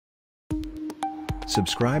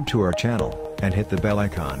Subscribe to our channel, and hit the bell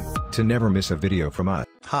icon, to never miss a video from us.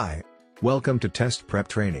 Hi. Welcome to Test Prep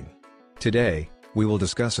Training. Today, we will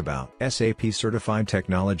discuss about SAP Certified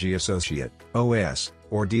Technology Associate, OS,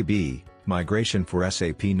 or DB, migration for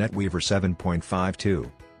SAP NetWeaver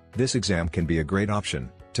 7.52. This exam can be a great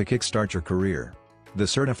option to kickstart your career. The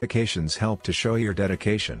certifications help to show your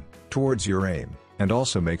dedication towards your aim, and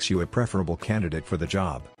also makes you a preferable candidate for the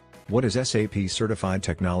job. What is SAP Certified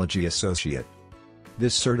Technology Associate?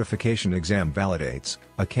 This certification exam validates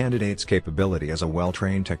a candidate's capability as a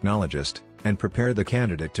well-trained technologist, and prepare the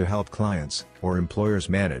candidate to help clients or employers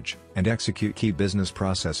manage and execute key business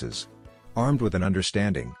processes. Armed with an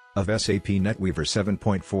understanding of SAP NetWeaver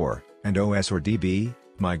 7.4 and OS or DB,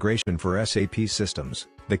 migration for SAP systems,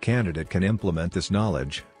 the candidate can implement this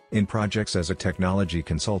knowledge in projects as a technology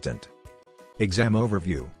consultant. Exam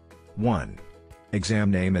Overview. 1.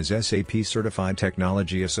 Exam name is SAP Certified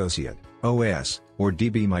Technology Associate, OS, or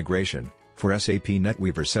DB migration, for SAP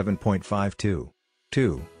NetWeaver 7.52.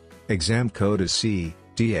 2. Exam code is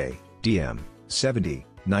C/DA/DM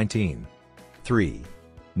 7019. 3.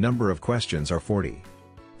 Number of questions are 40.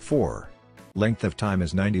 4. Length of time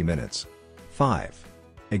is 90 minutes. 5.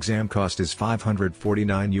 Exam cost is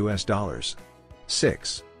 $549.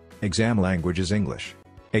 6. Exam language is English.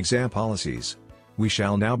 Exam policies. We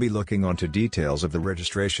shall now be looking onto details of the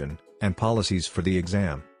registration and policies for the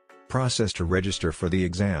exam. Process to register for the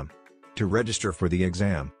exam. To register for the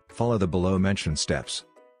exam, follow the below mentioned steps.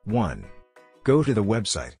 1. Go to the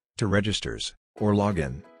website to registers or log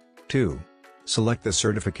in. 2. Select the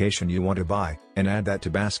certification you want to buy and add that to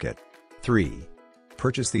basket. 3.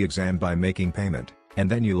 Purchase the exam by making payment, and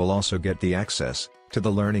then you will also get the access to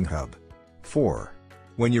the Learning Hub. 4.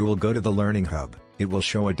 When you will go to the Learning Hub, it will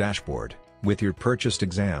show a dashboard with your purchased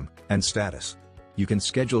exam and status. You can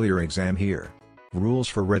schedule your exam here. Rules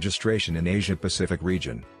for registration in Asia Pacific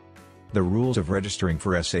region. The rules of registering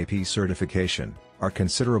for SAP certification are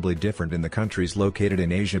considerably different in the countries located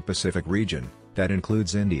in Asia Pacific region, that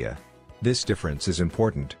includes India. This difference is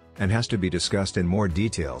important, and has to be discussed in more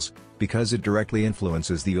details, because it directly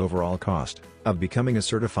influences the overall cost of becoming a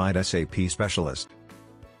certified SAP specialist.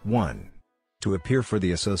 1. To appear for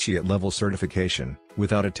the associate level certification,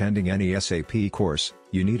 without attending any SAP course,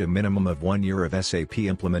 you need a minimum of 1 year of SAP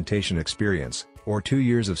implementation experience, or 2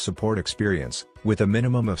 years of support experience, with a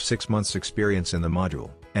minimum of 6 months experience in the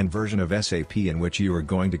module and version of SAP in which you are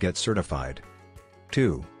going to get certified.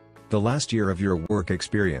 2. The last year of your work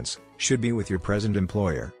experience should be with your present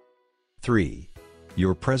employer. 3.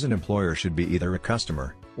 Your present employer should be either a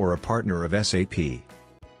customer or a partner of SAP.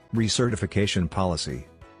 Recertification policy.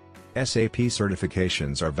 SAP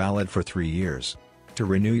certifications are valid for 3 years. To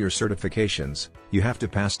renew your certifications, you have to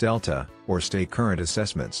pass Delta or stay current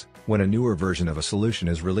assessments when a newer version of a solution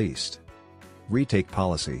is released. Retake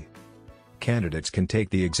policy. Candidates can take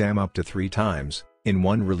the exam up to 3 times in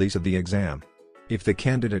one release of the exam. If the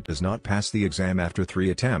candidate does not pass the exam after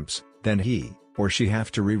 3 attempts, then he or she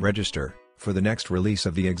have to re-register for the next release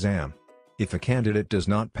of the exam. If a candidate does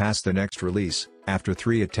not pass the next release after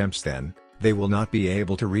 3 attempts, then they will not be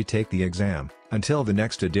able to retake the exam until the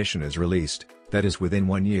next edition is released, that is within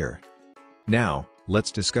 1 year. Now,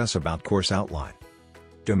 let's discuss about course outline.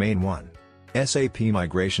 Domain 1. SAP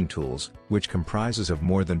Migration Tools, which comprises of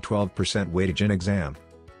more than 12% weightage in exam.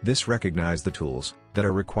 This recognize the tools that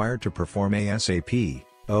are required to perform a SAP,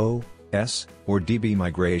 OS, or DB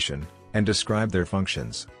migration, and describe their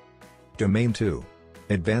functions. Domain 2.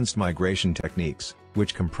 Advanced Migration Techniques,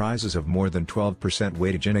 which comprises of more than 12%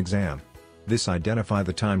 weightage in exam. This identify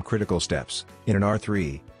the time-critical steps in an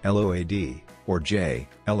R3, LOAD, or J,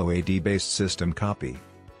 LOAD-based system copy.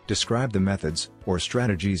 Describe the methods or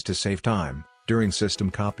strategies to save time during system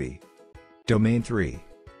copy. Domain 3.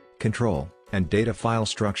 Control and data file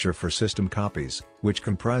structure for system copies, which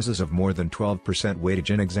comprises of more than 12% weightage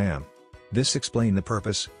in exam. This explain the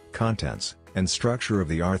purpose, contents, and structure of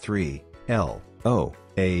the R3, L, O,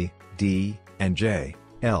 A, D, and J,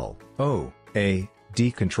 L, O, A,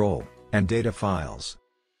 D control and data files.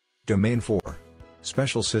 Domain 4.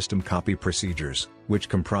 Special system copy procedures, which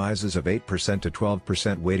comprises of 8% to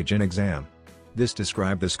 12% weightage in exam. This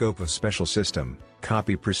describe the scope of special system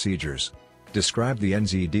copy procedures. Describe the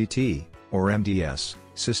NZDT, or MDS,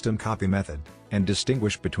 system copy method, and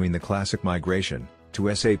distinguish between the classic migration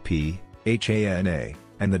to SAP, HANA,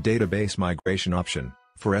 and the database migration option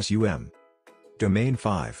for SUM. Domain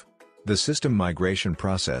 5. The system migration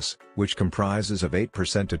process, which comprises of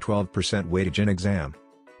 8% to 12% weightage in exam.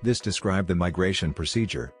 This describe the migration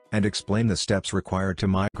procedure, and explain the steps required to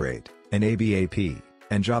migrate an ABAP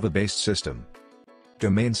and Java-based system.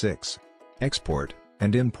 Domain 6. Export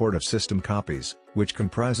and import of system copies, which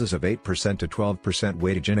comprises of 8% to 12%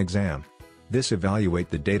 weightage in exam. This evaluate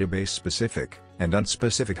the database-specific and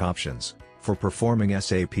unspecific options for performing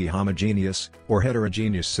SAP homogeneous or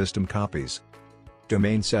heterogeneous system copies.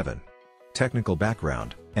 Domain 7. Technical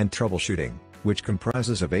background and troubleshooting, which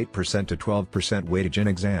comprises of 8% to 12% weightage in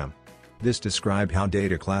exam. This describe how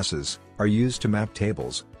data classes are used to map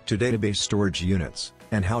tables to database storage units,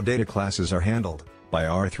 and how data classes are handled by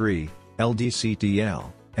R3,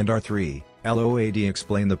 LDCTL, and R3, LOAD.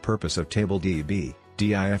 Explain the purpose of table DB,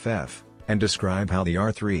 DIFF, and describe how the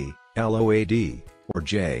R3, LOAD, or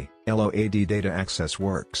J, LOAD data access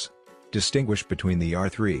works. Distinguish between the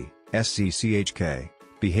R3, SCCHK,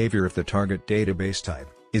 behavior if the target database type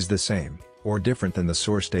is the same or different than the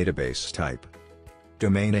source database type.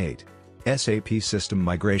 Domain 8. SAP system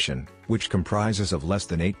migration, which comprises of less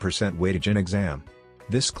than 8% weightage in exam.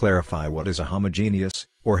 This clarify what is a homogeneous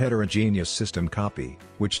or heterogeneous system copy,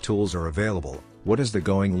 which tools are available, what is the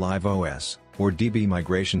going live OS or DB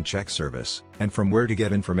migration check service, and from where to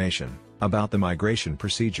get information about the migration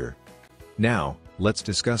procedure. Now, let's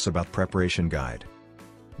discuss about preparation guide.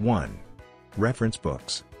 1. Reference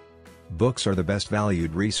books. Books are the best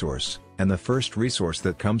valued resource, and the first resource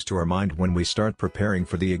that comes to our mind when we start preparing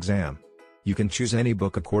for the exam. You can choose any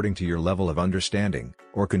book according to your level of understanding,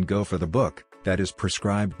 or can go for the book that is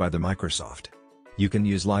prescribed by the Microsoft. You can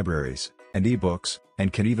use libraries and ebooks,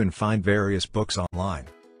 and can even find various books online.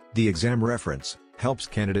 The exam reference helps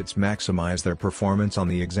candidates maximize their performance on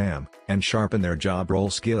the exam and sharpen their job role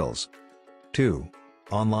skills. 2.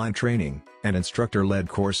 Online training and instructor-led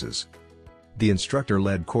courses. The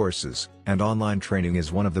instructor-led courses and online training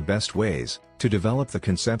is one of the best ways to develop the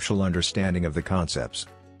conceptual understanding of the concepts.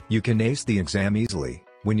 You can ace the exam easily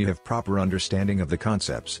when you have proper understanding of the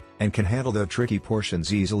concepts and can handle the tricky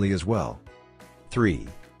portions easily as well. 3.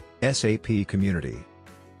 SAP community.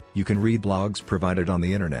 You can read blogs provided on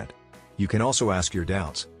the internet. You can also ask your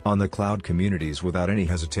doubts on the cloud communities without any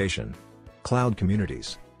hesitation. Cloud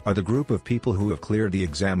communities are the group of people who have cleared the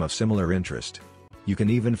exam of similar interest. You can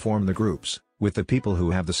even form the groups with the people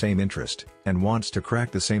who have the same interest and wants to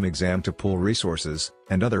crack the same exam to pool resources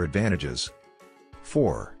and other advantages.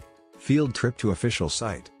 4. Field trip to official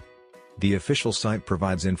site. The official site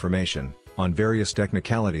provides information on various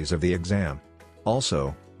technicalities of the exam.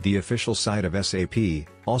 Also, the official site of SAP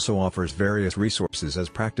also offers various resources as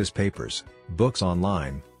practice papers, books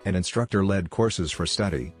online, and instructor-led courses for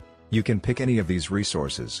study. You can pick any of these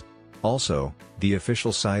resources. Also, the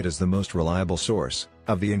official site is the most reliable source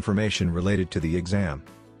of the information related to the exam.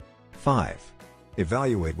 5.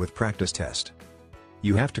 Evaluate with practice test.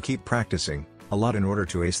 You have to keep practicing a lot in order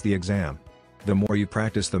to ace the exam. The more you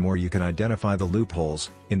practice, the more you can identify the loopholes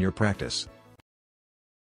in your practice.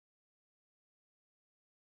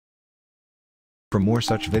 For more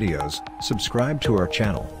such videos, subscribe to our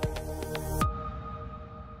channel.